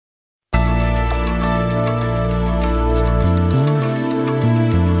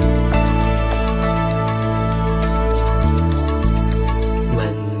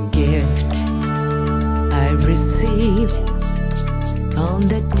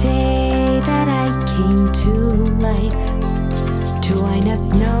day that I came to life, do I not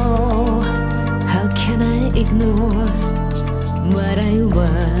know? How can I ignore what I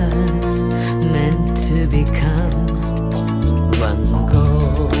was meant to become? One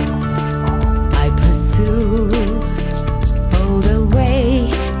goal I pursue all the way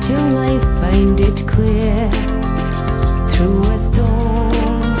till I find it clear. Through a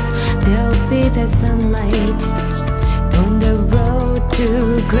storm, there'll be the sunlight on the road to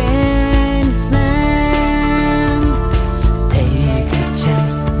Grand Slam. Take a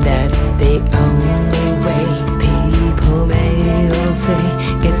chance, that's the only way. People may all say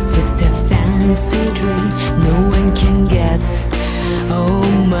it's just a fancy dream. No one can get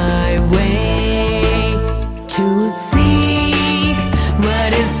on my way. To see what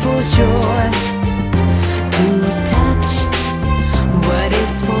is for sure, to touch what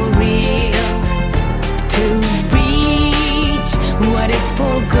is for real, to reach what is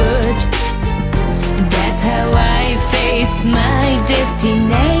for good. That's how I face my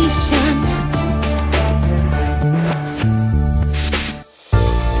destination.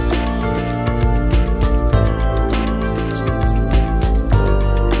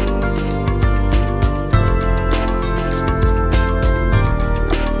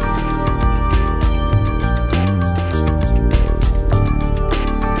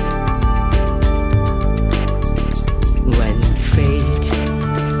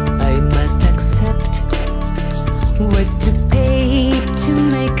 Was to pay to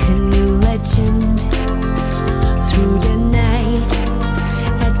make a new legend.